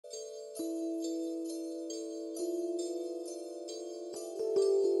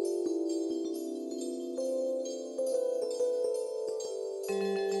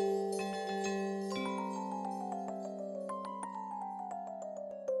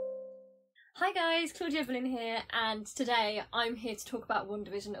Hi guys, Claudia here, and today I'm here to talk about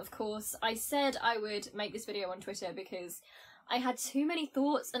WandaVision, of course. I said I would make this video on Twitter because I had too many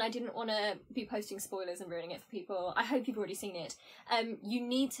thoughts and I didn't want to be posting spoilers and ruining it for people. I hope you've already seen it. You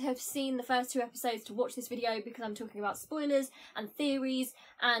need to have seen the first 2 episodes to watch this video because I'm talking about spoilers and theories,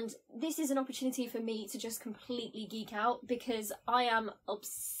 and this is an opportunity for me to just completely geek out because I am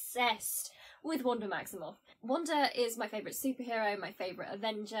obsessed with Wanda Maximoff. Wanda is my favourite superhero, my favourite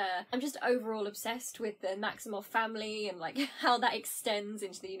Avenger. I'm just overall obsessed with the Maximoff family and like how that extends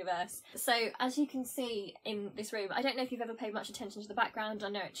into the universe. So as you can see in this room, I don't know if you've ever paid much attention to the background, I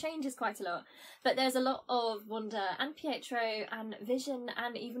know it changes quite a lot, but there's a lot of Wanda and Pietro and Vision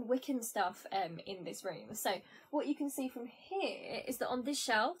and even Wiccan stuff in this room. So what you can see from here is that on this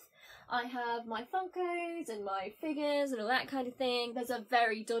shelf I have my Funkos and my figures and all that kind of thing. There's a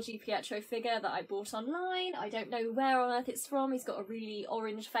very dodgy Pietro figure that I bought online. I don't know where on earth it's from. He's got a really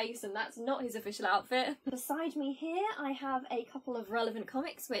orange face and that's not his official outfit. Beside me here I have a couple of relevant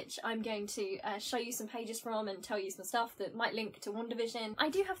comics which I'm going to show you some pages from and tell you some stuff that might link to WandaVision. I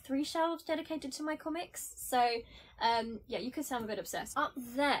do have 3 shelves dedicated to my comics, so yeah, you could say I'm a bit obsessed. Up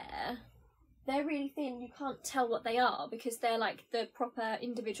there, they're really thin, you can't tell what they are because they're like the proper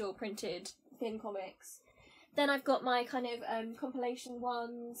individual printed thin comics. Then I've got my kind of compilation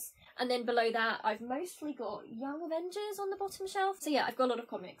ones, and then below that I've mostly got Young Avengers on the bottom shelf. So yeah, I've got a lot of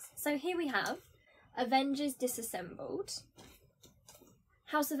comics. So here we have Avengers Disassembled,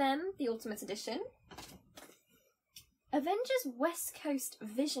 House of M, the Ultimate Edition, Avengers West Coast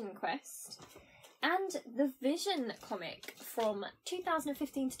Vision Quest, and the Vision comic from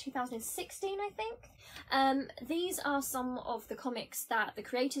 2015 to 2016, I think. These are some of the comics that the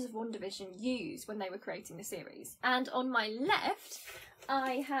creators of WandaVision used when they were creating the series. And on my left,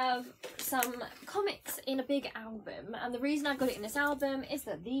 I have some comics in a big album, and the reason I've got it in this album is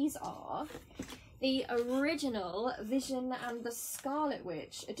that these are the original Vision and the Scarlet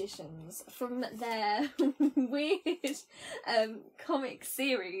Witch editions from their weird comic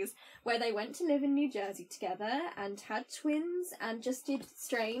series where they went to live in New Jersey together and had twins and just did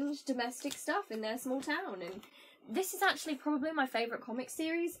strange domestic stuff in their small town. And this is actually probably my favourite comic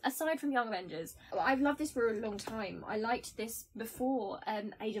series, aside from Young Avengers. I've loved this for a long time. I liked this before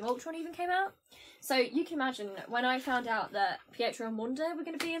Age of Ultron even came out. So you can imagine when I found out that Pietro and Wanda were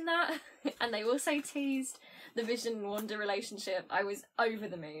going to be in that, and they also teased the Vision and Wanda relationship, I was over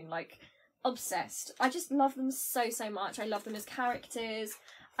the moon, like obsessed. I just love them so much. I love them as characters.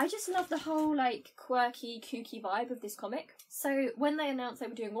 I just love the whole like quirky, kooky vibe of this comic. So when they announced they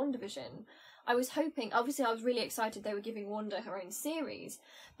were doing WandaVision, I was hoping, obviously I was really excited they were giving Wanda her own series,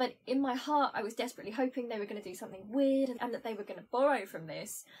 but in my heart I was desperately hoping they were going to do something weird and that they were going to borrow from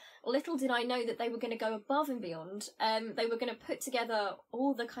this. Little did I know that they were going to go above and beyond. They were going to put together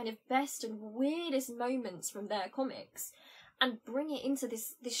all the kind of best and weirdest moments from their comics and bring it into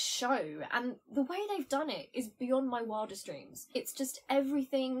this show, and the way they've done it is beyond my wildest dreams. It's just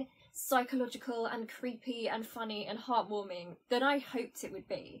everything psychological and creepy and funny and heartwarming that I hoped it would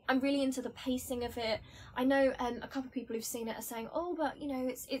be. I'm really into the pacing of it. I know a couple of people who've seen it are saying, oh, but you know,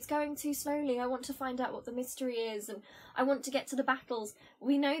 it's going too slowly, I want to find out what the mystery is and I want to get to the battles.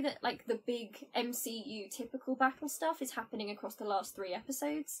 We know that like the big MCU typical battle stuff is happening across the last 3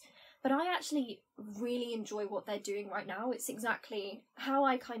 episodes, but I actually really enjoy what they're doing right now. It's exactly how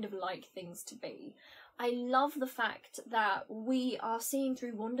I kind of like things to be. I love the fact that we are seeing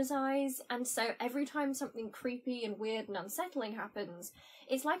through Wanda's eyes, and so every time something creepy and weird and unsettling happens,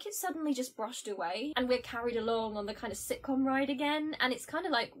 it's like it's suddenly just brushed away and we're carried along on the kind of sitcom ride again, and it's kind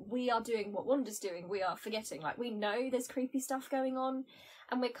of like we are doing what Wanda's doing. We are forgetting, like we know there's creepy stuff going on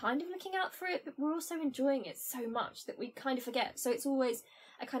and we're kind of looking out for it, but we're also enjoying it so much that we kind of forget. So it's always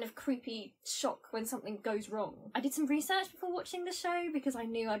a kind of creepy shock when something goes wrong. I did some research before watching the show because I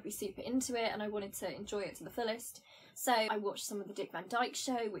knew I'd be super into it and I wanted to enjoy it to the fullest. So I watched some of the Dick Van Dyke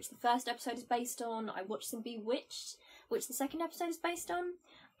Show, which the first episode is based on. I watched some Bewitched, which the second episode is based on.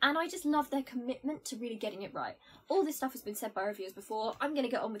 And I just love their commitment to really getting it right. All this stuff has been said by reviewers before. I'm going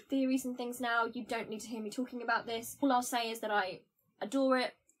to get on with theories and things now. You don't need to hear me talking about this. All I'll say is that I adore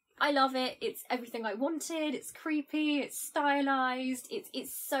it. I love it. It's everything I wanted. It's creepy, it's stylized,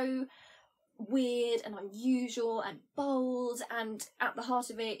 it's so weird and unusual and bold, and at the heart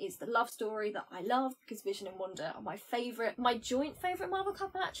of it is the love story that I love because Vision and Wanda are my joint favourite Marvel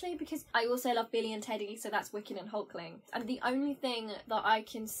couple actually, because I also love Billy and Teddy, so that's Wiccan and Hulkling. And the only thing that I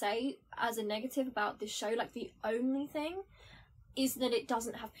can say as a negative about this show, like the only thing, is that it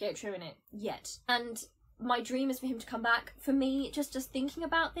doesn't have Pietro in it yet. And my dream is for him to come back. For me, just thinking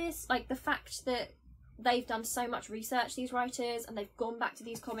about this, like the fact that they've done so much research, these writers, and they've gone back to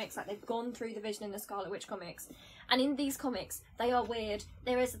these comics, like they've gone through the Vision and the Scarlet Witch comics, and in these comics they are weird.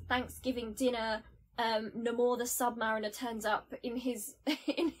 There is a Thanksgiving dinner. Namor the Submariner turns up in his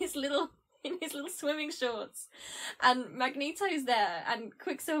in his little swimming shorts, and Magneto's there, and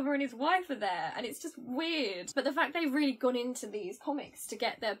Quicksilver and his wife are there, and it's just weird. But the fact they've really gone into these comics to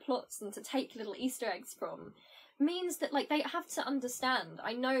get their plots and to take little Easter eggs from means that, like, they have to understand.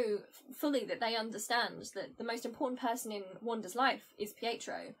 I know fully that they understand that the most important person in Wanda's life is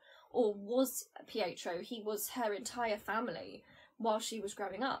Pietro, or was Pietro. He was her entire family while she was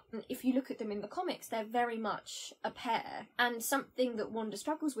growing up. And if you look at them in the comics, they're very much a pair. And something that Wanda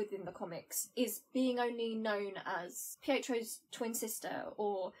struggles with in the comics is being only known as Pietro's twin sister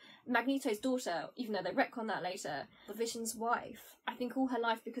or Magneto's daughter, even though they retcon that later, the Vision's wife. I think all her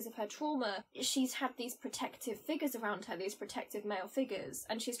life, because of her trauma, she's had these protective figures around her, these protective male figures,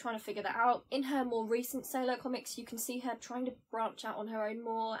 and she's trying to figure that out. In her more recent solo comics, you can see her trying to branch out on her own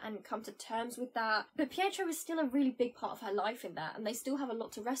more and come to terms with that. But Pietro is still a really big part of her life in that, and they still have a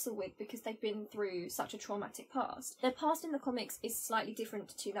lot to wrestle with because they've been through such a traumatic past. Their past in the comics is slightly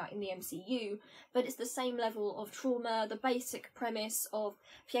different to that in the MCU, but it's the same level of trauma, the basic premise of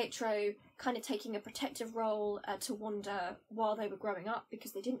Pietro kind of taking a protective role to Wanda while they were growing up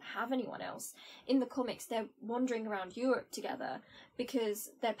because they didn't have anyone else. In the comics, they're wandering around Europe together because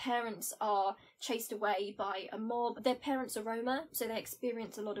their parents are chased away by a mob. Their parents are Roma, so they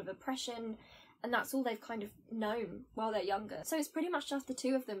experience a lot of oppression, and that's all they've kind of known while they're younger. So it's pretty much just the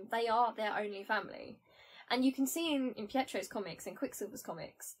two of them. They are their only family. And you can see in Pietro's comics and Quicksilver's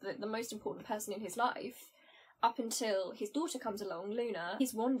comics that the most important person in his life, up until his daughter comes along, Luna,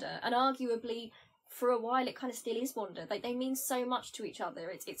 is Wanda, and arguably for a while it kind of still is Wanda. They mean so much to each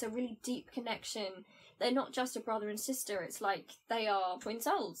other. It's a really deep connection. They're not just a brother and sister, it's like they are twin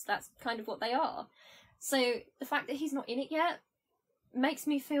souls. That's kind of what they are. So the fact that he's not in it yet makes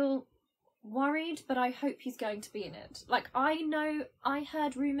me feel worried, but I hope he's going to be in it. Like, I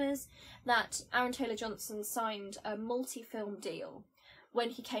heard rumours that Aaron Taylor-Johnson signed a multi-film deal when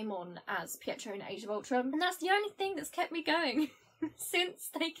he came on as Pietro in Age of Ultron, and that's the only thing that's kept me going since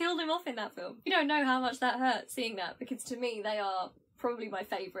they killed him off in that film. You don't know how much that hurt seeing that, because to me they are probably my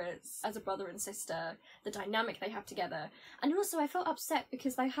favourites as a brother and sister, the dynamic they have together. And also I felt upset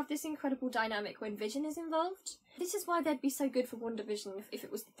because they have this incredible dynamic when Vision is involved. This is why they'd be so good for WandaVision if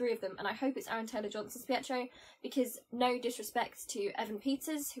it was the three of them, and I hope it's Aaron Taylor-Johnson's Pietro, because no disrespect to Evan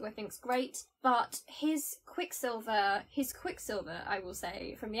Peters, who I think's great, but his Quicksilver, I will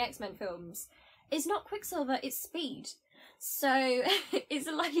say, from the X-Men films, is not Quicksilver, it's Speed. So he's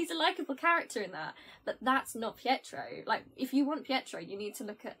a likeable character in that, but that's not Pietro. Like, if you want Pietro, you need to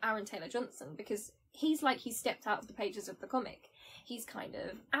look at Aaron Taylor-Johnson, because he's like he's stepped out of the pages of the comic. He's kind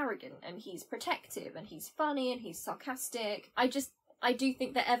of arrogant, and he's protective, and he's funny, and he's sarcastic. I do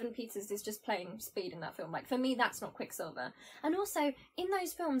think that Evan Peters is just playing Speed in that film. Like, for me, that's not Quicksilver. And also, in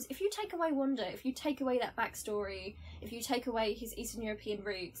those films, if you take away Wanda, if you take away that backstory, if you take away his Eastern European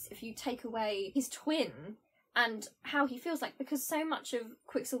roots, if you take away his twin and how he feels, like, because so much of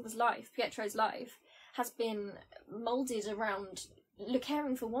Quicksilver's life, Pietro's life, has been moulded around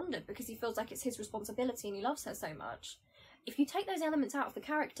caring for Wanda because he feels like it's his responsibility and he loves her so much. If you take those elements out of the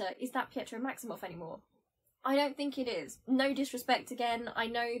character, is that Pietro Maximoff anymore? I don't think it is. No disrespect again, I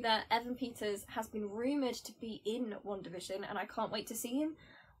know that Evan Peters has been rumoured to be in WandaVision and I can't wait to see him.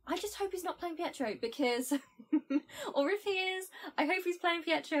 I just hope he's not playing Pietro because, or if he is, I hope he's playing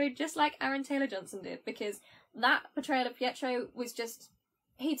Pietro just like Aaron Taylor-Johnson did, because that portrayal of Pietro was just,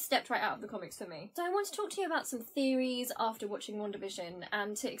 he'd stepped right out of the comics for me. So I want to talk to you about some theories after watching WandaVision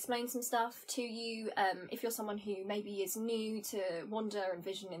and to explain some stuff to you if you're someone who maybe is new to Wanda and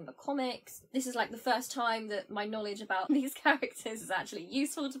Vision in the comics. This is like the first time that my knowledge about these characters is actually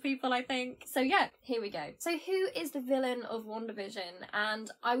useful to people, I think. So yeah, here we go. So who is the villain of WandaVision?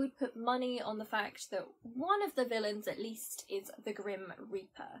 And I would put money on the fact that one of the villains at least is the Grim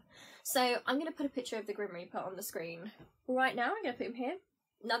Reaper. So I'm going to put a picture of the Grim Reaper on the screen right now. I'm going to put him here.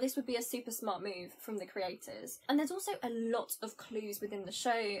 Now, this would be a super smart move from the creators. And there's also a lot of clues within the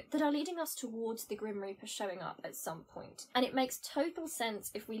show that are leading us towards the Grim Reaper showing up at some point. And it makes total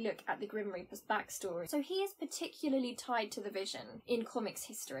sense if we look at the Grim Reaper's backstory. So he is particularly tied to the Vision in comics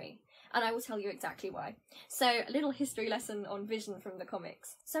history. And I will tell you exactly why. So, a little history lesson on Vision from the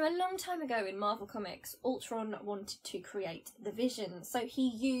comics. So a long time ago in Marvel Comics, Ultron wanted to create the Vision. So he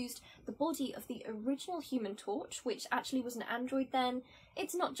used the body of the original Human Torch, which actually was an android then.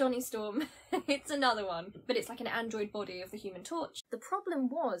 It's not Johnny Storm, it's another one. But it's like an android body of the Human Torch. The problem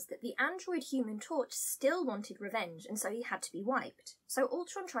was that the android Human Torch still wanted revenge, and so he had to be wiped. So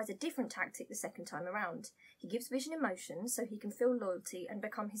Ultron tries a different tactic the second time around. He gives Vision emotions so he can feel loyalty and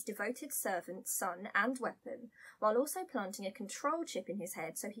become his devoted servant, son and weapon, while also planting a control chip in his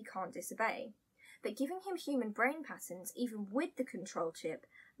head so he can't disobey. But giving him human brain patterns, even with the control chip,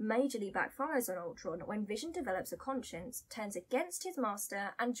 majorly backfires on Ultron when Vision develops a conscience, turns against his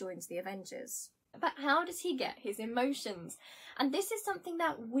master, and joins the Avengers. But how does he get his emotions? And this is something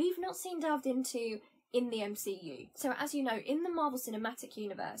that we've not seen delved into in the MCU. So as you know, in the Marvel Cinematic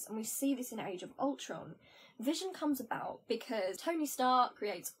Universe, and we see this in Age of Ultron, Vision comes about because Tony Stark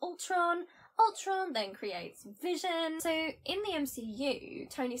creates Ultron, Ultron then creates Vision. So in the MCU,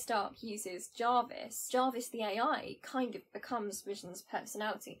 Tony Stark uses Jarvis. Jarvis, the AI, kind of becomes Vision's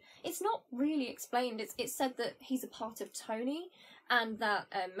personality. It's not really explained. It's said that he's a part of Tony, and that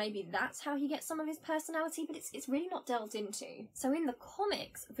maybe that's how he gets some of his personality, but it's really not delved into. So in the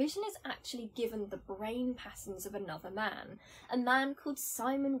comics, Vision is actually given the brain patterns of another man, a man called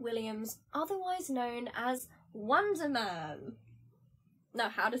Simon Williams, otherwise known as Wonder Man. Now,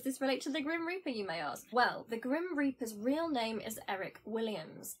 how does this relate to the Grim Reaper, you may ask? Well, the Grim Reaper's real name is Eric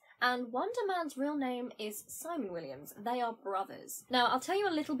Williams, and Wonder Man's real name is Simon Williams. They are brothers. Now, I'll tell you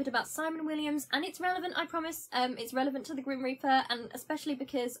a little bit about Simon Williams, and it's relevant, I promise. It's relevant to the Grim Reaper, and especially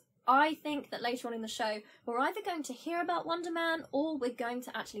because I think that later on in the show, we're either going to hear about Wonder Man, or we're going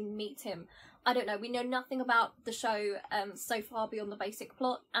to actually meet him. I don't know, we know nothing about the show so far beyond the basic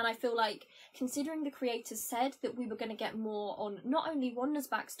plot, and I feel like, considering the creators said that we were going to get more on not only Wanda's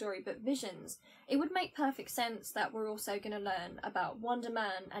backstory but Vision's, it would make perfect sense that we're also going to learn about Wonder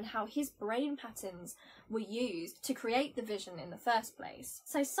Man and how his brain patterns were used to create the Vision in the first place.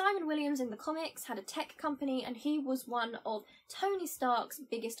 So Simon Williams in the comics had a tech company, and he was one of Tony Stark's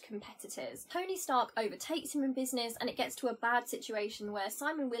biggest competitors. Tony Stark overtakes him in business, and it gets to a bad situation where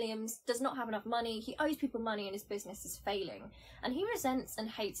Simon Williams does not have enough money, he owes people money, and his business is failing. And he resents and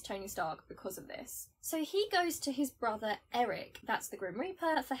hates Tony Stark because of this. So he goes to his brother Eric, that's the Grim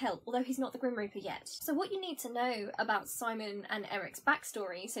Reaper, for help, although he's not the Grim Reaper yet. So what you need to know about Simon and Eric's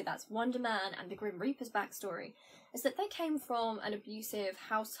backstory, so that's Wonder Man and the Grim Reaper's backstory, is that they came from an abusive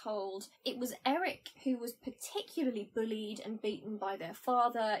household. It was Eric who was particularly bullied and beaten by their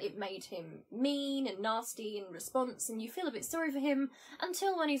father. It made him mean and nasty in response, and you feel a bit sorry for him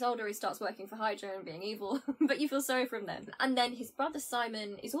until when he's older he starts working for Hydra and being evil, but you feel sorry for him then. And then his brother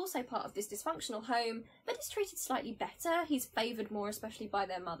Simon is also part of this dysfunctional home, but is treated slightly better. He's favoured more, especially by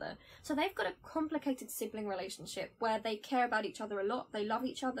their mother. So they've got a complicated sibling relationship where they care about each other a lot, they love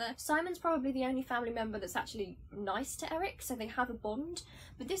each other. Simon's probably the only family member that's actually nice to Eric, so they have a bond,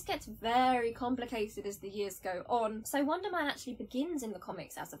 but this gets very complicated as the years go on. So Wonder Man actually begins in the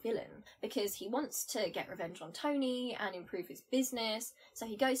comics as a villain because he wants to get revenge on Tony and improve his business, so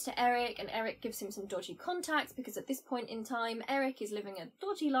he goes to Eric, and Eric gives him some dodgy contacts because at this point in time Eric is living a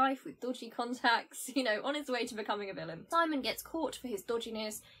dodgy life with dodgy contacts, you know, on his way to becoming a villain. Simon gets caught for his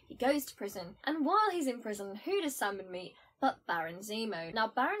dodginess, he goes to prison, and while he's in prison, who does Simon meet but Baron Zemo? Now,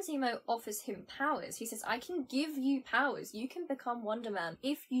 Baron Zemo offers him powers. He says, I can give you powers. You can become Wonder Man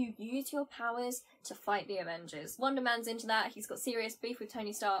if you use your powers to fight the Avengers. Wonder Man's into that. He's got serious beef with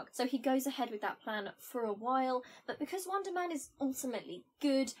Tony Stark, so he goes ahead with that plan for a while. But because Wonder Man is ultimately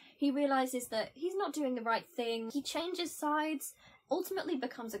good, he realises that he's not doing the right thing. He changes sides, ultimately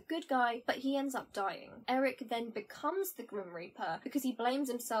becomes a good guy, but he ends up dying. Eric then becomes the Grim Reaper because he blames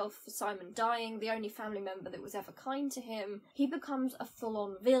himself for Simon dying, the only family member that was ever kind to him. He becomes a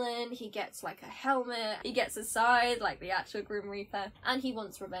full-on villain, he gets like a helmet, he gets a scythe like the actual Grim Reaper, and he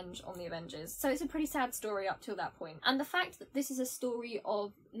wants revenge on the Avengers. So it's a pretty sad story up till that point. And the fact that this is a story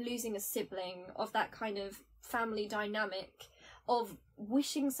of losing a sibling, of that kind of family dynamic, of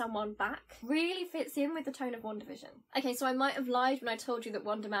wishing someone back, really fits in with the tone of WandaVision. Okay, so I might have lied when I told you that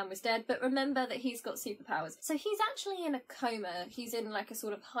Wonder Man was dead, but remember that he's got superpowers. So he's actually in a coma, he's in like a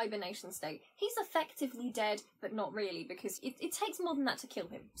sort of hibernation state. He's effectively dead, but not really, because it takes more than that to kill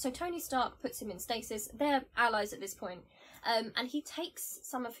him. So Tony Stark puts him in stasis, they're allies at this point, and he takes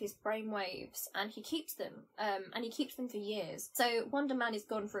some of his brainwaves and he keeps them for years. So Wonder Man is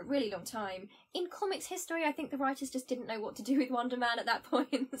gone for a really long time. In comics history, I think the writers just didn't know what to do with Wonder Man at that that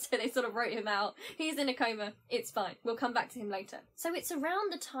point, so they sort of wrote him out. He's in a coma, it's fine, we'll come back to him later. So it's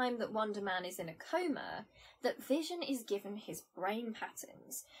around the time that Wonder Man is in a coma that Vision is given his brain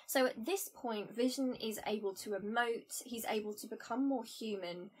patterns. So at this point, Vision is able to emote, he's able to become more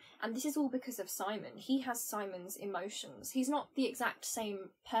human, and this is all because of Simon. He has Simon's emotions. He's not the exact same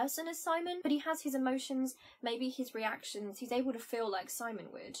person as Simon, but he has his emotions, maybe his reactions. He's able to feel like Simon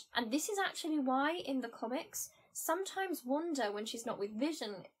would. And this is actually why, in the comics, sometimes Wanda, when she's not with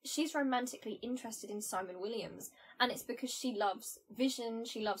Vision, she's romantically interested in Simon Williams, and it's because she loves Vision,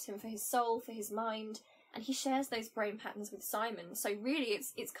 she loves him for his soul, for his mind, and he shares those brain patterns with Simon. So really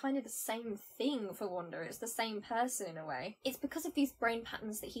it's kind of the same thing for Wanda. It's the same person in a way. It's because of these brain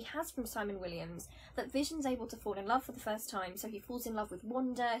patterns that he has from Simon Williams that Vision's able to fall in love for the first time. So he falls in love with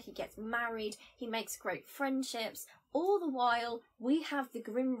Wanda, he gets married, he makes great friendships. All the while, we have the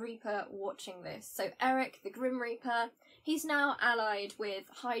Grim Reaper watching this. So Eric, the Grim Reaper, he's now allied with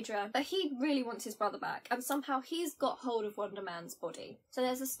Hydra, but he really wants his brother back, and somehow he's got hold of Wonder Man's body. So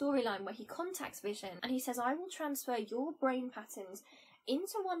there's a storyline where he contacts Vision, and he says, I will transfer your brain patterns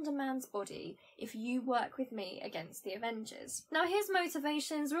into Wonder Man's body if you work with me against the Avengers. Now his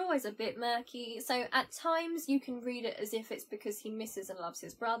motivations are always a bit murky, so at times you can read it as if it's because he misses and loves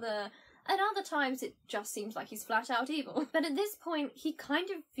his brother, at other times it just seems like he's flat out evil. But at this point he kind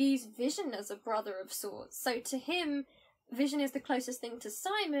of views Vision as a brother of sorts, so to him Vision is the closest thing to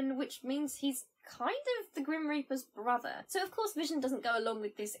Simon, which means he's kind of the Grim Reaper's brother. So of course Vision doesn't go along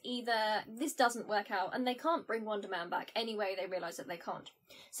with this either. This doesn't work out, and they can't bring Wonder Man back anyway. They realise that they can't.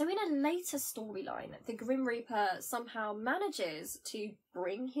 So in a later storyline, the Grim Reaper somehow manages to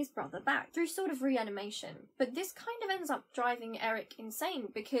bring his brother back through sort of reanimation. But this kind of ends up driving Eric insane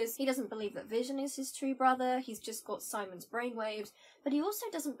because he doesn't believe that Vision is his true brother. He's just got Simon's brainwaves, but he also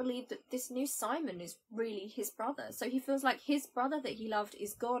doesn't believe that this new Simon is really his brother. So he feels like his brother that he loved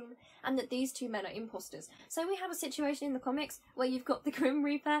is gone, and that these two men are imposters. So we have a situation in the comics where you've got the Grim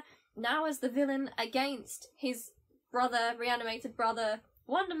Reaper now as the villain against his brother, reanimated brother,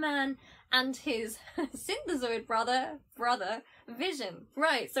 Wonder Man, and his synthezoid brother, Vision.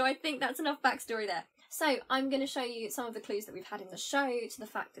 Right, so I think that's enough backstory there. So I'm going to show you some of the clues that we've had in the show to the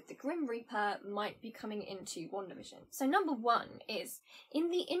fact that the Grim Reaper might be coming into WandaVision. So number one is,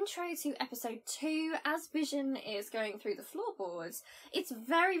 in the intro to episode 2, as Vision is going through the floorboards, it's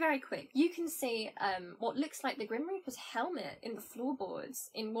very, very quick. You can see what looks like the Grim Reaper's helmet in the floorboards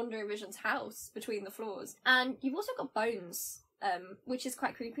in WandaVision's house between the floors. And you've also got bones, which is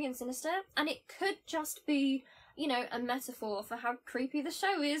quite creepy and sinister. And it could just be, you know, a metaphor for how creepy the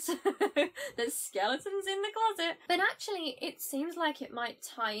show is. There's skeletons in the closet. But actually, it seems like it might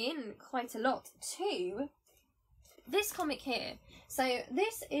tie in quite a lot to this comic here. So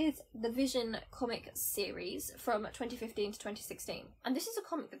this is the Vision comic series from 2015 to 2016. And this is a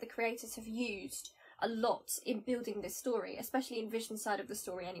comic that the creators have used a lot in building this story, especially in Vision's side of the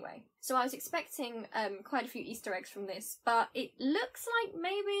story anyway. So I was expecting quite a few Easter eggs from this, but it looks like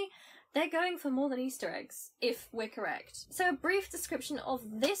maybe they're going for more than Easter eggs, if we're correct. So a brief description of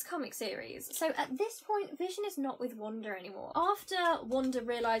this comic series. So at this point, Vision is not with Wanda anymore. After Wanda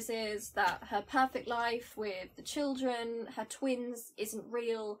realises that her perfect life with the children, her twins, isn't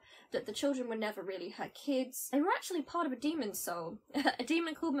real, that the children were never really her kids, they were actually part of a demon's soul, a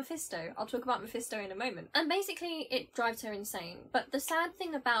demon called Mephisto. I'll talk about Mephisto in a moment. And basically, it drives her insane. But the sad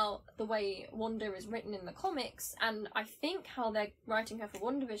thing about the way Wanda is written in the comics, and I think how they're writing her for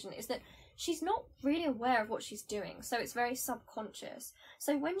WandaVision, is that she's not really aware of what she's doing, so it's very subconscious.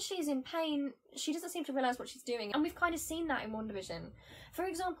 So when she's in pain, she doesn't seem to realise what she's doing, and we've kind of seen that in WandaVision. For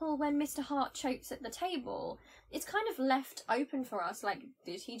example, when Mr. Hart chokes at the table, it's kind of left open for us, like,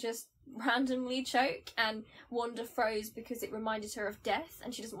 did he just randomly choke? And Wanda froze because it reminded her of death,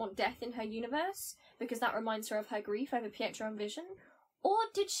 and she doesn't want death in her universe, because that reminds her of her grief over Pietro and Vision. Or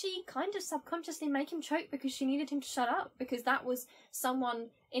did she kind of subconsciously make him choke because she needed him to shut up? Because that was someone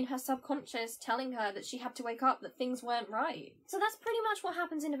in her subconscious telling her that she had to wake up, that things weren't right. So that's pretty much what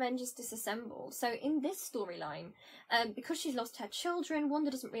happens in Avengers Disassemble. So in this storyline, because she's lost her children, Wanda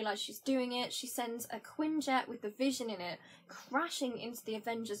doesn't realise she's doing it. She sends a Quinjet with the Vision in it, crashing into the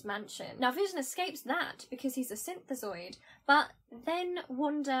Avengers mansion. Now Vision escapes that because he's a synthezoid, but then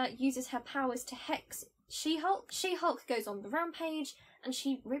Wanda uses her powers to hex She-Hulk. She-Hulk goes on the rampage, and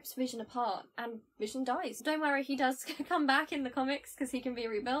she rips Vision apart, and Vision dies. Don't worry, he does come back in the comics, because he can be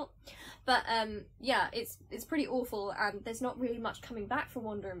rebuilt. But, yeah, it's pretty awful, and there's not really much coming back for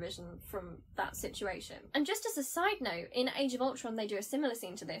Wanda and Vision from that situation. And just as a side note, in Age of Ultron they do a similar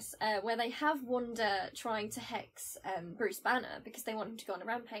scene to this, where they have Wanda trying to hex Bruce Banner, because they want him to go on a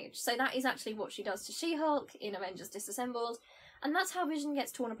rampage. So that is actually what she does to She-Hulk in Avengers Disassembled. And that's how Vision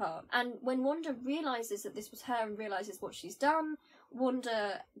gets torn apart. And when Wanda realises that this was her and realises what she's done,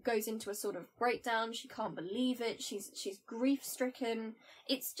 Wanda goes into a sort of breakdown. She can't believe it. She's grief-stricken.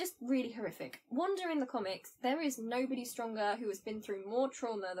 It's just really horrific. Wanda in the comics, there is nobody stronger who has been through more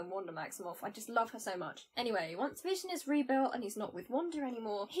trauma than Wanda Maximoff. I just love her so much. Anyway, once Vision is rebuilt and he's not with Wanda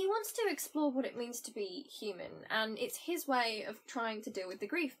anymore, he wants to explore what it means to be human, and it's his way of trying to deal with the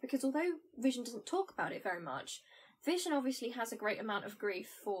grief, because although Vision doesn't talk about it very much, Vision obviously has a great amount of grief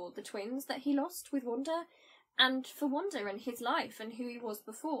for the twins that he lost with Wanda, and for Wanda and his life and who he was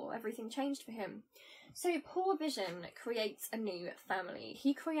before. Everything changed for him. So poor Vision creates a new family.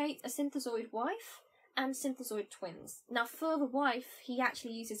 He creates a synthezoid wife and synthezoid twins. Now for the wife, he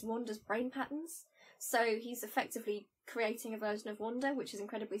actually uses Wanda's brain patterns. So he's effectively creating a version of Wanda, which is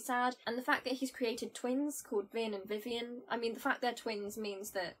incredibly sad. And the fact that he's created twins called Vin and Vivian, I mean, the fact they're twins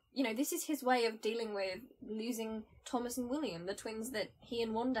means that, you know, this is his way of dealing with losing Thomas and William, the twins that he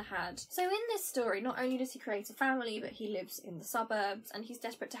and Wanda had. So in this story, not only does he create a family, but he lives in the suburbs and he's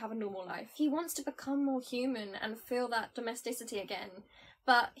desperate to have a normal life. He wants to become more human and feel that domesticity again.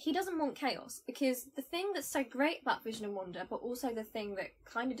 But he doesn't want chaos, because the thing that's so great about Vision and Wanda, but also the thing that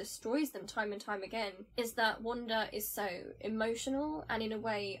kind of destroys them time and time again, is that Wanda is so emotional and in a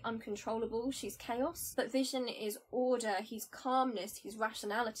way uncontrollable. She's chaos. But Vision is order, he's calmness, he's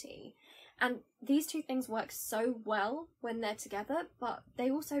rationality. And these two things work so well when they're together, but they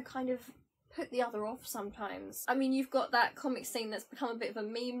also kind of put the other off sometimes. I mean, you've got that comic scene that's become a bit of a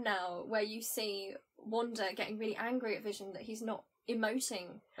meme now, where you see Wanda getting really angry at Vision that he's not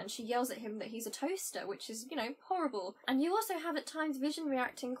emoting, and she yells at him that he's a toaster, which is, you know, horrible. And you also have at times Vision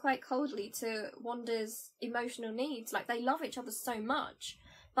reacting quite coldly to Wanda's emotional needs. Like, they love each other so much,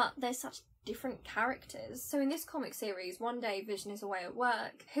 but they're such different characters. So in this comic series, one day Vision is away at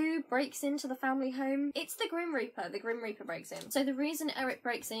work. Who breaks into the family home? It's the Grim Reaper. The Grim Reaper breaks in. So the reason Eric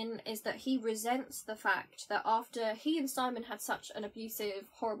breaks in is that he resents the fact that after he and Simon had such an abusive,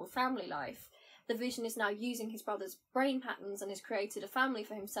 horrible family life, the Vision is now using his brother's brain patterns and has created a family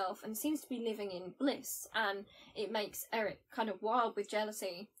for himself and seems to be living in bliss, and it makes Eric kind of wild with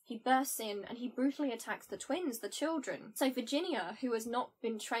jealousy. He bursts in and he brutally attacks the twins, the children. So Virginia, who has not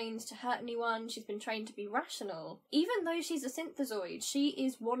been trained to hurt anyone, she's been trained to be rational. Even though she's a synthezoid, she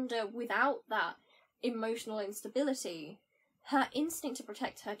is Wanda without that emotional instability. Her instinct to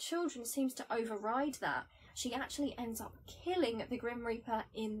protect her children seems to override that. She actually ends up killing the Grim Reaper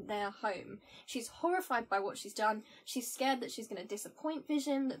in their home. She's horrified by what she's done. She's scared that she's going to disappoint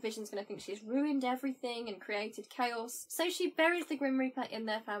Vision, that Vision's going to think she's ruined everything and created chaos. So she buries the Grim Reaper in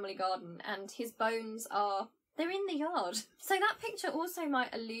their family garden, and his bones are... they're in the yard. So that picture also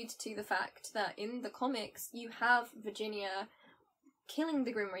might allude to the fact that in the comics you have Virginia killing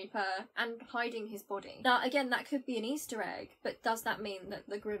the Grim Reaper and hiding his body. Now again, that could be an Easter egg, but does that mean that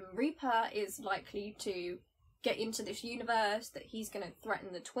the Grim Reaper is likely to get into this universe, that he's going to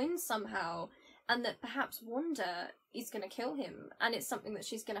threaten the twins somehow, and that perhaps Wanda is going to kill him, and it's something that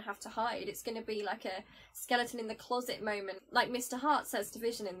she's going to have to hide? It's going to be like a skeleton in the closet moment, like Mr. Hart says to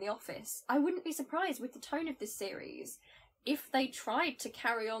Vision in The Office. I wouldn't be surprised with the tone of this series if they tried to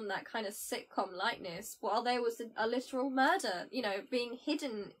carry on that kind of sitcom lightness while there was a literal murder, you know, being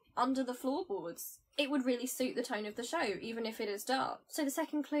hidden under the floorboards. It would really suit the tone of the show, even if it is dark. So the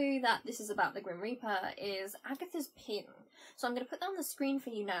second clue that this is about the Grim Reaper is Agatha's pin. So I'm going to put that on the screen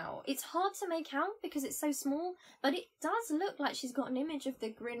for you now. It's hard to make out because it's so small, but it does look like she's got an image of the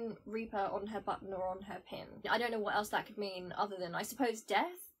Grim Reaper on her button or on her pin. I don't know what else that could mean other than, I suppose,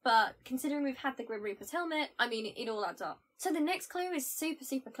 death. But considering we've had the Grim Reaper's helmet, I mean, it all adds up. So the next clue is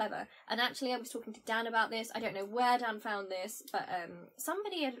super clever. And actually, I was talking to Dan about this. I don't know where Dan found this, but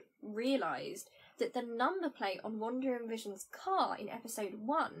somebody had realised that the number plate on Wanda and Vision's car in episode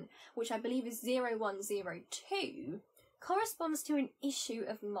 1, which I believe is 0102, corresponds to an issue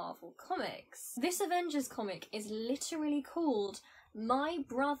of Marvel Comics. This Avengers comic is literally called My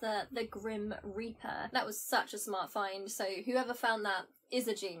Brother the Grim Reaper. That was such a smart find, so whoever found that is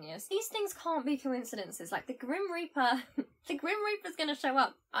a genius. These things can't be coincidences. Like, the Grim Reaper, the Grim Reaper's gonna show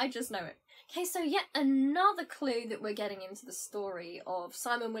up. I just know it. Okay, so yet another clue that we're getting into the story of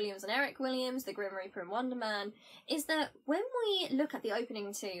Simon Williams and Eric Williams, the Grim Reaper and Wonder Man, is that when we look at the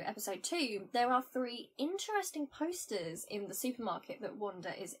opening to episode 2, there are 3 interesting posters in the supermarket that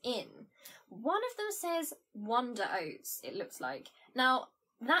Wanda is in. One of them says Wonder Oats, it looks like. Now,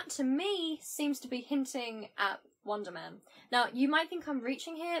 that to me seems to be hinting at Wonder Man. Now, you might think I'm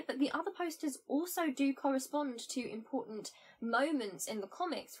reaching here, but the other posters also do correspond to important moments in the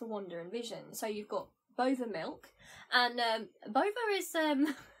comics for Wanda and Vision. So you've got Bova milk. And Bova is,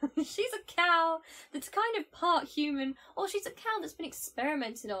 she's a cow that's kind of part human, or she's a cow that's been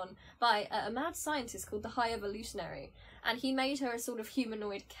experimented on by a mad scientist called the High Evolutionary. And he made her a sort of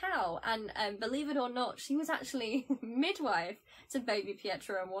humanoid cow, and believe it or not, she was actually midwife to baby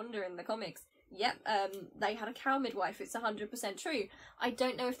Pietro and Wanda in the comics. Yep, they had a cow midwife, it's 100% true. I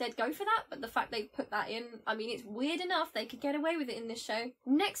don't know if they'd go for that, but the fact they've put that in, I mean, it's weird enough, they could get away with it in this show.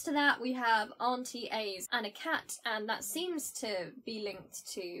 Next to that, we have Auntie A's and a cat, and that seems to be linked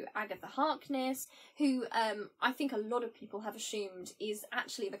to Agatha Harkness, who I think a lot of people have assumed is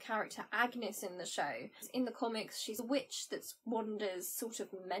actually the character Agnes in the show. In the comics, she's a witch that's Wanda's sort of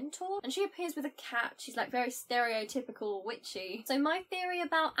mentor, and she appears with a cat. She's like very stereotypical witchy. So my theory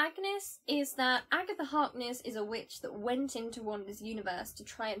about Agnes is that Agatha Harkness is a witch that went into Wanda's universe to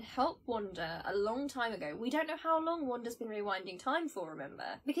try and help Wanda a long time ago. We don't know how long Wanda's been rewinding time for, remember?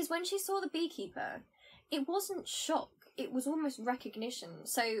 Because when she saw the beekeeper, it wasn't shock, it was almost recognition.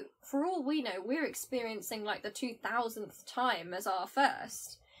 So for all we know, we're experiencing like the 2000th time as our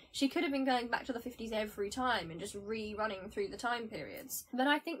first. She could have been going back to the 50s every time and just rerunning through the time periods. But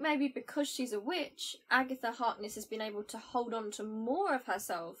I think maybe because she's a witch, Agatha Harkness has been able to hold on to more of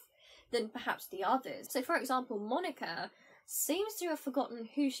herself than perhaps the others. So for example, Monica seems to have forgotten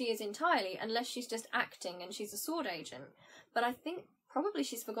who she is entirely, unless she's just acting and she's a sword agent. But I think probably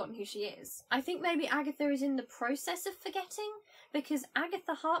she's forgotten who she is. I think maybe Agatha is in the process of forgetting, because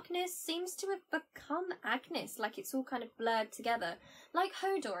Agatha Harkness seems to have become Agnes, like it's all kind of blurred together. Like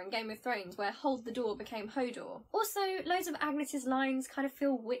Hodor in Game of Thrones, where Hold the Door became Hodor. Also, loads of Agnes's lines kind of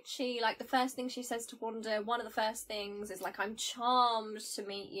feel witchy, like the first thing she says to Wanda, one of the first things is like, I'm charmed to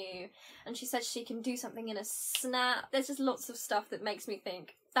meet you, and she says she can do something in a snap. There's just lots of stuff that makes me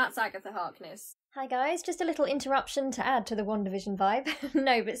think, that's Agatha Harkness. Hi guys, just a little interruption to add to the WandaVision vibe.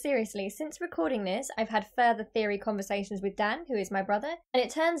 No, but seriously, since recording this, I've had further theory conversations with Dan, who is my brother, and it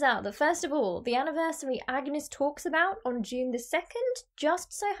turns out that first of all, the anniversary Agnes talks about on June the 2nd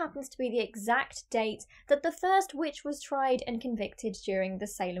just so happens to be the exact date that the first witch was tried and convicted during the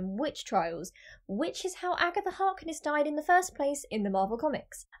Salem witch trials, which is how Agatha Harkness died in the first place in the Marvel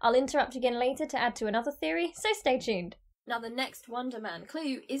Comics. I'll interrupt again later to add to another theory, so stay tuned. Now the next Wonder Man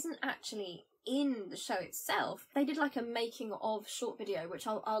clue isn't actually in the show itself. They did like a making of short video, which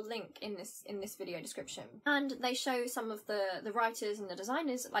I'll link in this video description, and they show some of the writers and the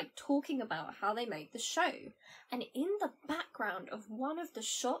designers like talking about how they made the show. And in the background of one of the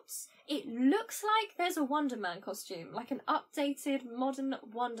shots, it looks like there's a Wonder Man costume, like an updated modern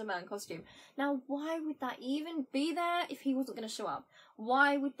Wonder Man costume. Now why would that even be there if he wasn't going to show up?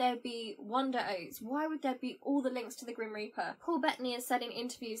 Why would there be Wonder Oats? Why would there be all the links to the Grim Reaper? Paul Bettany has said in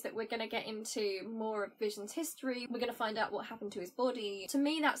interviews that we're going to get into more of Vision's history. We're going to find out what happened to his body. To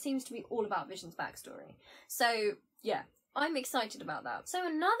me, that seems to be all about Vision's backstory. So, yeah. I'm excited about that. So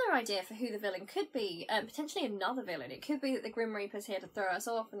another idea for who the villain could be, potentially another villain, it could be that the Grim Reaper's here to throw us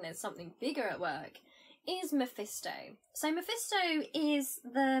off and there's something bigger at work, is Mephisto. So Mephisto is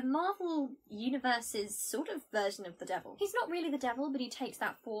the Marvel Universe's sort of version of the devil. He's not really the devil, but he takes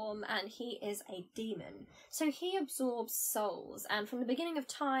that form and he is a demon. So he absorbs souls, and from the beginning of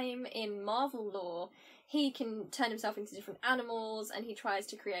time in Marvel lore, he can turn himself into different animals and he tries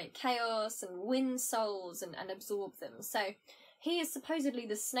to create chaos and win souls and absorb them. So he is supposedly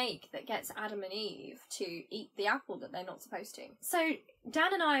the snake that gets Adam and Eve to eat the apple that they're not supposed to. So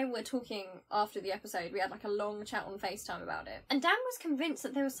Dan and I were talking after the episode. We had like a long chat on FaceTime about it. And Dan was convinced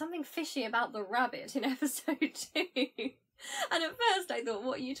that there was something fishy about the rabbit in episode 2. And at first I thought,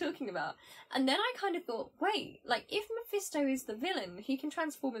 what are you talking about? And then I kind of thought, wait, like if Mephisto is the villain, he can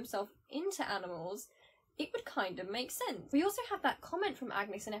transform himself into animals, it would kind of make sense. We also have that comment from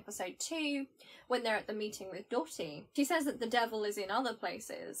Agnes in episode 2 when they're at the meeting with Dottie. She says that the devil is in other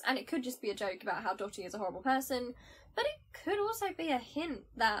places, and it could just be a joke about how Dottie is a horrible person, but it could also be a hint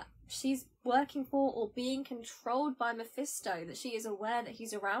that she's working for or being controlled by Mephisto, that she is aware that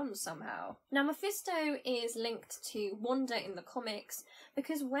he's around somehow. Now Mephisto is linked to Wanda in the comics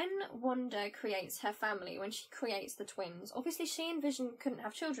because when Wanda creates her family, when she creates the twins, obviously she and Vision couldn't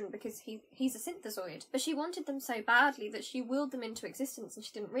have children because he's a synthezoid, but she wanted them so badly that she willed them into existence and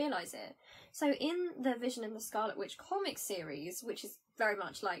she didn't realise it. So in the Vision and the Scarlet Witch comic series, which is very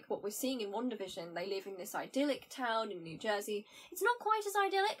much like what we're seeing in WandaVision, they live in this idyllic town in New Jersey. It's not quite as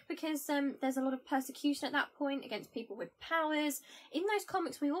idyllic because there's a lot of persecution at that point against people with powers. In those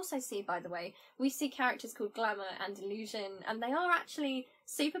comics we also see, by the way, we see characters called Glamour and Illusion, and they are actually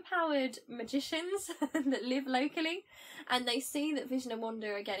superpowered magicians that live locally, and they see that Vision and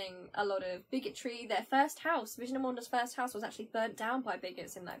Wanda are getting a lot of bigotry. Their first house, Vision and Wanda's first house, was actually burnt down by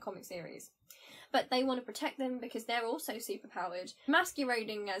bigots in that comic series. but they want to protect them because they're also superpowered,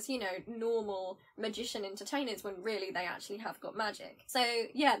 masquerading as, you know, normal magician entertainers when really they actually have got magic. So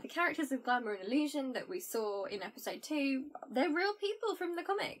yeah, the characters of Glamour and Illusion that we saw in episode 2, they're real people from the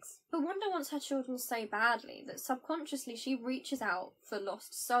comics. But Wanda wants her children so badly that subconsciously she reaches out for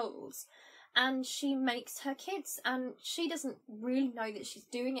lost souls. And she makes her kids, and she doesn't really know that she's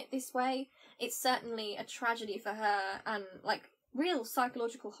doing it this way. It's certainly a tragedy for her, and like real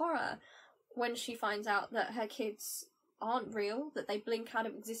psychological horror when she finds out that her kids aren't real, that they blink out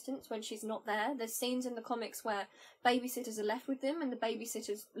of existence when she's not there. There's scenes in the comics where babysitters are left with them and the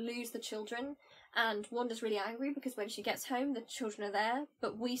babysitters lose the children, and Wanda's really angry because when she gets home the children are there,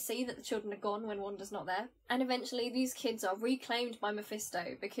 but we see that the children are gone when Wanda's not there. And eventually these kids are reclaimed by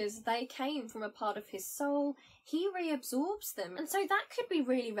Mephisto because they came from a part of his soul. He reabsorbs them, and so that could be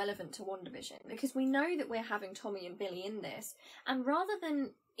really relevant to WandaVision because we know that we're having Tommy and Billy in this, and rather than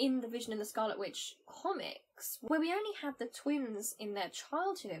in the Vision and the Scarlet Witch comics, where we only had the twins in their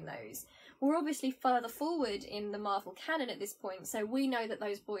childhood in those, we're obviously further forward in the Marvel canon at this point, so we know that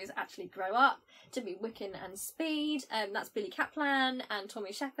those boys actually grow up to be Wiccan and Speed, and that's Billy Kaplan and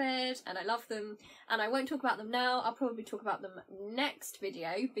Tommy Shepherd, and I love them, and I won't talk about them now. I'll probably talk about them next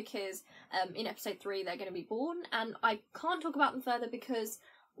video, because in episode 3 they're going to be born, and I can't talk about them further because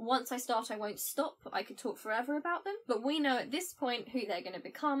once I start, I won't stop. I could talk forever about them. But we know at this point who they're going to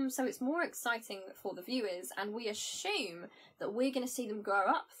become, so it's more exciting for the viewers, and we assume that we're going to see them grow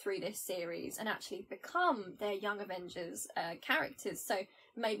up through this series and actually become their Young Avengers characters, so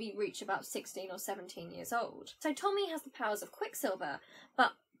maybe reach about 16 or 17 years old. So Tommy has the powers of Quicksilver,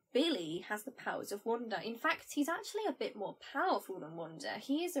 but Billy has the powers of Wanda. In fact, he's actually a bit more powerful than Wanda.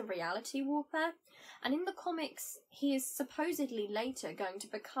 He is a reality warper, and in the comics, he is supposedly later going to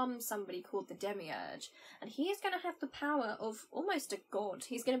become somebody called the Demiurge, and he is going to have the power of almost a god.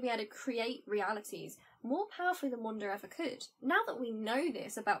 He's going to be able to create realities more powerfully than Wanda ever could. Now that we know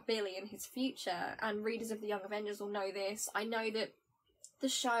this about Billy and his future, and readers of the Young Avengers will know this, I know that the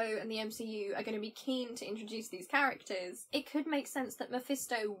show and the MCU are going to be keen to introduce these characters, it could make sense that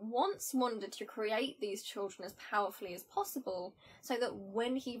Mephisto wants Wanda to create these children as powerfully as possible, so that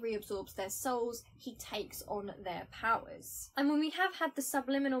when he reabsorbs their souls, he takes on their powers. And when we have had the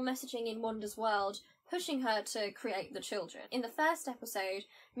subliminal messaging in Wanda's world, pushing her to create the children. In the first episode,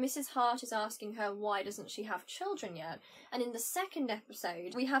 Mrs. Hart is asking her why doesn't she have children yet, and in the second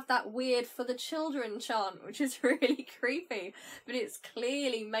episode we have that weird "for the children" chant, which is really creepy, but it's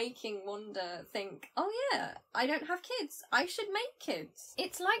clearly making Wanda think, oh yeah, I don't have kids, I should make kids.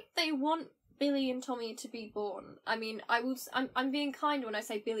 It's like they want Billy and Tommy to be born. I mean, I'm being kind when I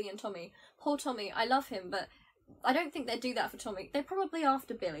say Billy and Tommy. Poor Tommy, I love him, but I don't think they'd do that for Tommy. They're probably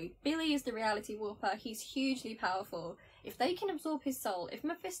after Billy. Billy is the reality warper. He's hugely powerful. If they can absorb his soul, if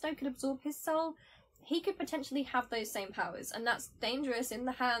Mephisto could absorb his soul, he could potentially have those same powers, and that's dangerous in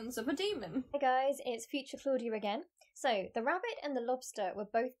the hands of a demon. Hey guys, it's future Claudia again. So, the rabbit and the lobster were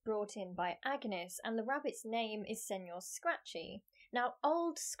both brought in by Agnes, and the rabbit's name is Senor Scratchy. Now,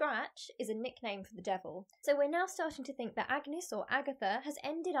 Old Scratch is a nickname for the devil, so we're now starting to think that Agnes or Agatha has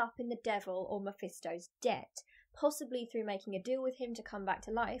ended up in the devil or Mephisto's debt, possibly through making a deal with him to come back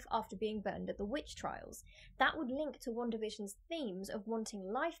to life after being burned at the witch trials. That would link to WandaVision's themes of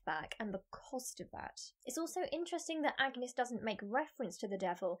wanting life back and the cost of that. It's also interesting that Agnes doesn't make reference to the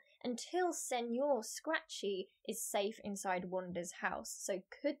devil until Senor Scratchy is safe inside Wanda's house, so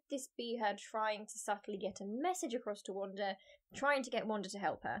could this be her trying to subtly get a message across to Wanda, trying to get Wanda to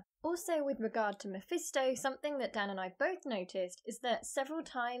help her? Also, with regard to Mephisto, something that Dan and I both noticed is that several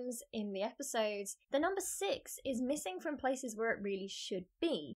times in the episodes, the number 6 is missing from places where it really should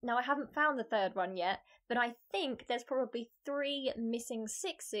be. Now, I haven't found the third one yet, but I think there's probably 3 missing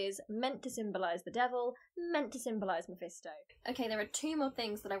 6s meant to symbolise the devil, meant to symbolise Mephisto. Okay, there are 2 more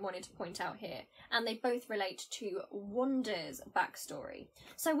things that I wanted to point out here, and they both relate to Wanda's backstory.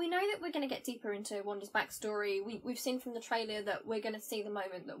 So we know that we're going to get deeper into Wanda's backstory. We've seen from the trailer that we're going to see the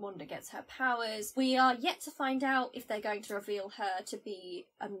moment that Wanda gets her powers. We are yet to find out if they're going to reveal her to be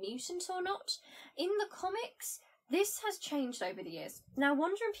a mutant or not. In the comics, this has changed over the years. Now,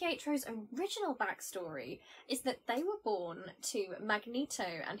 Wanda and Pietro's original backstory is that they were born to Magneto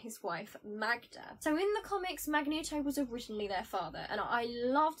and his wife Magda. So in the comics, Magneto was originally their father, and I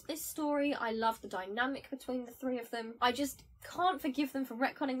loved this story. I loved the dynamic between the 3 of them. I just can't forgive them for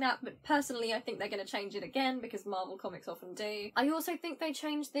retconning that, but personally I think they're going to change it again because Marvel Comics often do. I also think they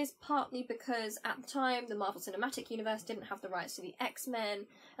changed this partly because at the time the Marvel Cinematic Universe didn't have the rights to the X-Men,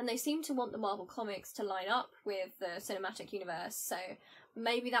 and they seem to want the Marvel Comics to line up with the Cinematic Universe, so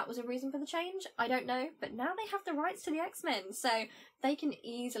Maybe that was a reason for the change, I don't know, but now they have the rights to the X-Men, so they can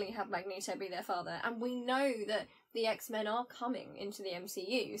easily have Magneto be their father, and we know that the X-Men are coming into the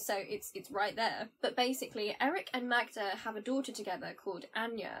MCU, so it's right there. But basically, Eric and Magda have a daughter together called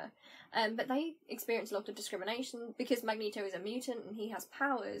Anya, but they experience a lot of discrimination because Magneto is a mutant and he has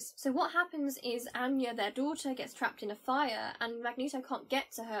powers. So what happens is Anya, their daughter, gets trapped in a fire, and Magneto can't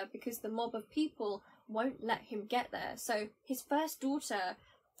get to her because the mob of people won't let him get there. So his first daughter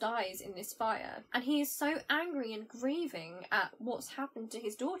dies in this fire, and he is so angry and grieving at what's happened to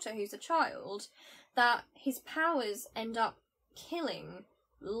his daughter, who's a child, that his powers end up killing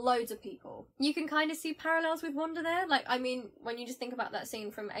loads of people. You can kind of see parallels with Wanda there. Like, I mean, when you just think about that scene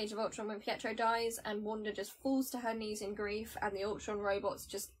from Age of Ultron when Pietro dies and Wanda just falls to her knees in grief and the Ultron robots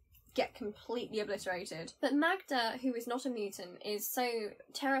just get completely obliterated. But Magda, who is not a mutant, is so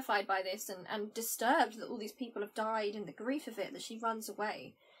terrified by this and disturbed that all these people have died and the grief of it that she runs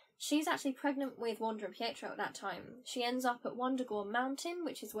away. She's actually pregnant with Wanda and Pietro at that time. She ends up at Wundagore Mountain,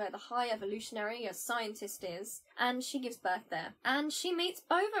 which is where the High Evolutionary, a scientist, is, and she gives birth there. And she meets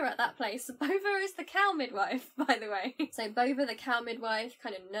Bova at that place. Bova is the cow midwife, by the way. So Bova, the cow midwife,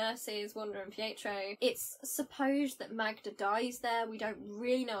 kind of nurses Wanda and Pietro. It's supposed that Magda dies there. We don't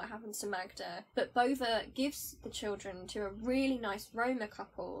really know what happens to Magda, but Bova gives the children to a really nice Roma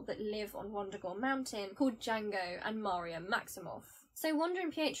couple that live on Wundagore Mountain called Django and Maria Maximoff. So Wanda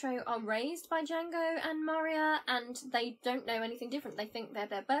and Pietro are raised by Django and Maria, and they don't know anything different. They think they're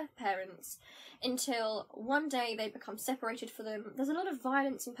their birth parents until one day they become separated from them. There's a lot of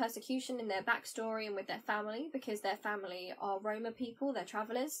violence and persecution in their backstory and with their family, because their family are Roma people, they're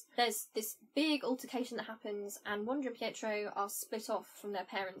travellers. There's this big altercation that happens, and Wanda and Pietro are split off from their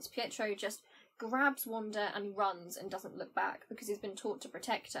parents. Pietro just grabs Wanda and runs and doesn't look back because he's been taught to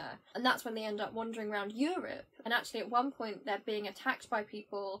protect her. And that's when they end up wandering around Europe. And actually at one point they're being attacked by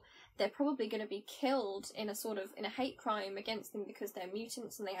people. They're probably going to be killed in a hate crime against them because they're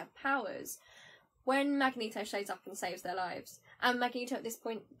mutants and they have powers, when Magneto shows up and saves their lives. And Magneto at this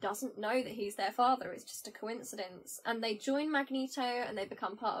point doesn't know that he's their father, it's just a coincidence. And they join Magneto and they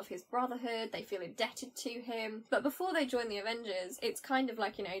become part of his brotherhood, they feel indebted to him. But before they join the Avengers, it's kind of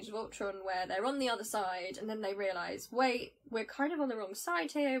like in Age of Ultron where they're on the other side and then they realise, wait, we're kind of on the wrong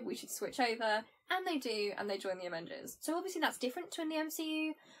side here, we should switch over. And they do, and they join the Avengers. So obviously that's different to in the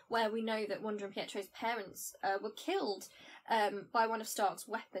MCU, where we know that Wanda and Pietro's parents were killed by one of Stark's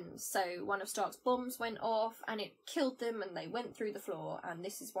weapons. So one of Stark's bombs went off and it killed them and they went through the floor, and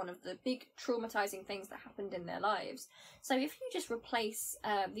this is one of the big traumatising things that happened in their lives. So if you just replace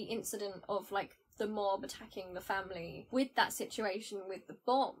the incident of like the mob attacking the family with that situation with the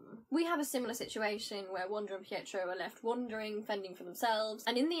bomb, we have a similar situation where Wanda and Pietro are left wandering, fending for themselves.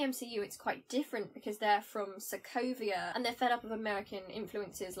 And in the MCU it's quite different because they're from Sokovia and they're fed up of American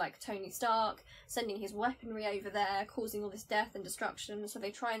influences like Tony Stark sending his weaponry over there, causing all this death and destruction, so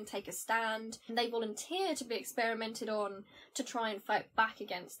they try and take a stand and they volunteer to be experimented on to try and fight back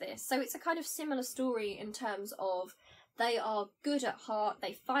against this. So it's a kind of similar story in terms of they are good at heart,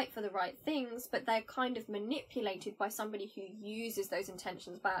 they fight for the right things, but they're kind of manipulated by somebody who uses those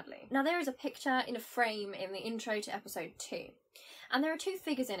intentions badly. Now there is a picture in a frame in the intro to episode 2. And there are two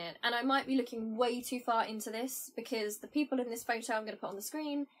figures in it, and I might be looking way too far into this because the people in this photo I'm going to put on the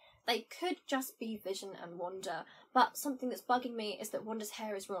screen, they could just be Vision and Wanda, but something that's bugging me is that Wanda's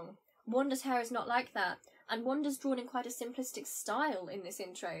hair is wrong. Wanda's hair is not like that, and Wanda's drawn in quite a simplistic style in this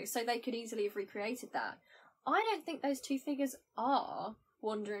intro, so they could easily have recreated that. I don't think those two figures are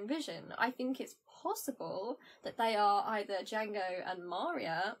Wanda and Vision. I think it's possible that they are either Django and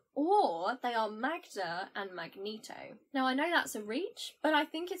Maria, or they are Magda and Magneto. Now I know that's a reach, but I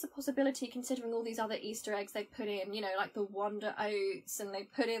think it's a possibility considering all these other Easter eggs they put in, you know, like the Wanda oats, and they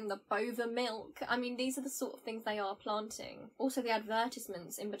put in the Bova milk. I mean, these are the sort of things they are planting. Also the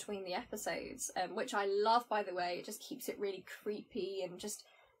advertisements in between the episodes, which I love, by the way. It just keeps it really creepy and just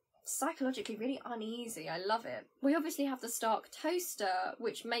psychologically really uneasy. I love it. We obviously have the Stark toaster,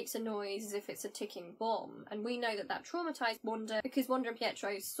 which makes a noise as if it's a ticking bomb, and we know that that traumatised Wanda because Wanda and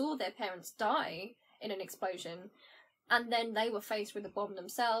Pietro saw their parents die in an explosion, and then they were faced with a bomb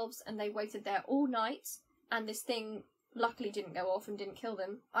themselves, and they waited there all night, and this thing luckily didn't go off and didn't kill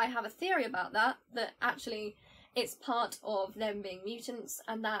them. I have a theory about that actually it's part of them being mutants,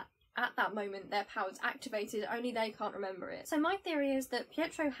 and that at that moment their powers activated, only they can't remember it. So my theory is that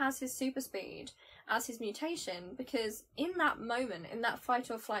Pietro has his super speed as his mutation because in that moment, in that fight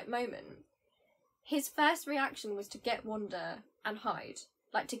or flight moment, his first reaction was to get Wanda and hide.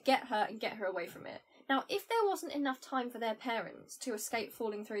 Like to get her and get her away from it. Now if there wasn't enough time for their parents to escape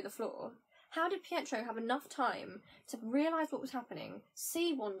falling through the floor, How did Pietro have enough time to realise what was happening,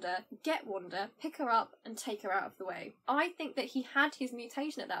 see Wanda, get Wanda, pick her up and take her out of the way? I think that he had his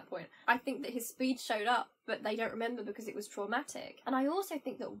mutation at that point. I think that his speed showed up, but they don't remember because it was traumatic. And I also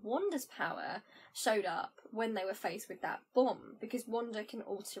think that Wanda's power showed up when they were faced with that bomb, because Wanda can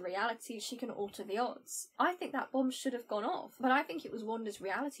alter reality, she can alter the odds. I think that bomb should have gone off, but I think it was Wanda's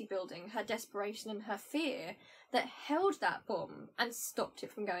reality building, her desperation and her fear that held that bomb and stopped it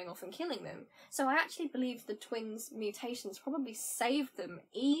from going off and killing them. So I actually believe the twins' mutations probably saved them,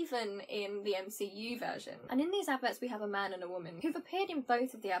 even in the MCU version. And in these adverts we have a man and a woman who've appeared in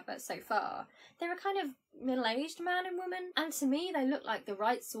both of the adverts so far. They're a kind of middle-aged man and woman, and to me they look like the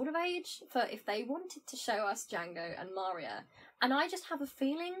right sort of age for if they wanted to show us Django and Maria. And I just have a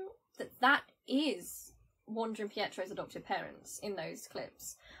feeling that that is Wanda and Pietro's adopted parents in those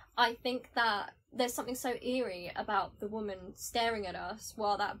clips. I think that there's something so eerie about the woman staring at us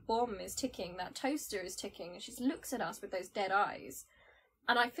while that bomb is ticking, that toaster is ticking, and she looks at us with those dead eyes.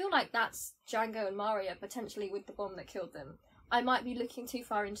 And I feel like that's Django and Maria potentially with the bomb that killed them. I might be looking too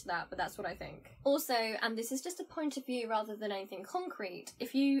far into that, but that's what I think. Also, and this is just a point of view rather than anything concrete,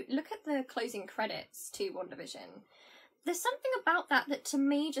 if you look at the closing credits to WandaVision, there's something about that to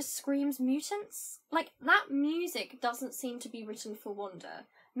me just screams mutants. Like, that music doesn't seem to be written for Wanda.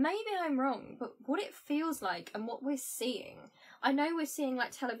 Maybe I'm wrong, but what it feels like and what we're seeing, I know we're seeing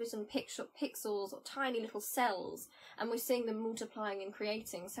like television pixels or tiny little cells, and we're seeing them multiplying and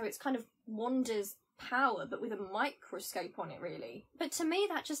creating, so it's kind of Wanda's power, but with a microscope on it, really. But to me,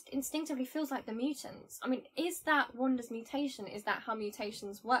 that just instinctively feels like the mutants. I mean, is that Wanda's mutation? Is that how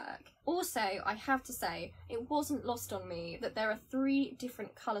mutations work? Also, I have to say, it wasn't lost on me that there are 3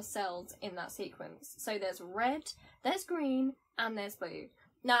 different colour cells in that sequence. So there's red, there's green, and there's blue.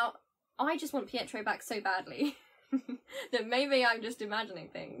 Now, I just want Pietro back so badly that maybe I'm just imagining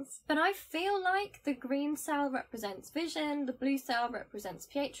things. But I feel like the green cell represents Vision, the blue cell represents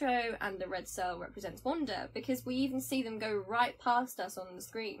Pietro, and the red cell represents Wanda, because we even see them go right past us on the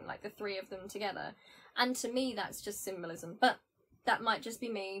screen, like the 3 of them together. And to me, that's just symbolism. But that might just be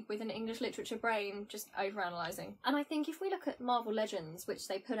me with an English literature brain just overanalyzing. And I think if we look at Marvel Legends, which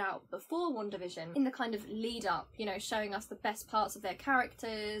they put out before WandaVision, in the kind of lead up, you know, showing us the best parts of their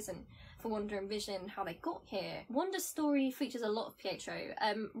characters and for Wanda and Vision, how they got here, Wanda's story features a lot of Pietro.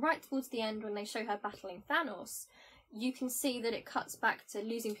 Right towards the end when they show her battling Thanos, you can see that it cuts back to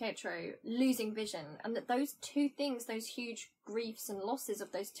losing Pietro, losing Vision, and that those 2 things, those huge griefs and losses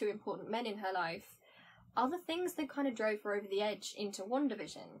of those 2 important men in her life, are the things that kind of drove her over the edge into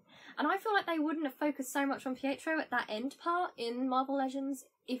WandaVision. And I feel like they wouldn't have focused so much on Pietro at that end part in Marvel Legends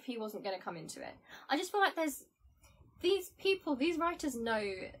if he wasn't going to come into it. I just feel like there's these people, these writers know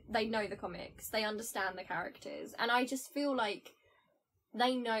the comics, they understand the characters, and I just feel like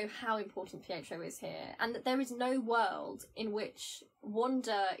they know how important Pietro is here, and that there is no world in which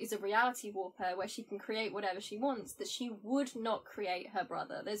Wanda is a reality warper where she can create whatever she wants that she would not create her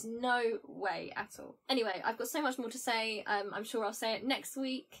brother. There's no way at all. Anyway, I've got so much more to say. I'm sure I'll say it next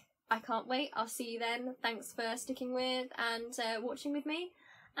week. I can't wait. I'll see you then. Thanks for sticking with and watching with me.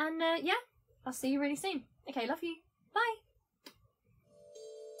 And yeah, I'll see you really soon. Okay, love you. Bye.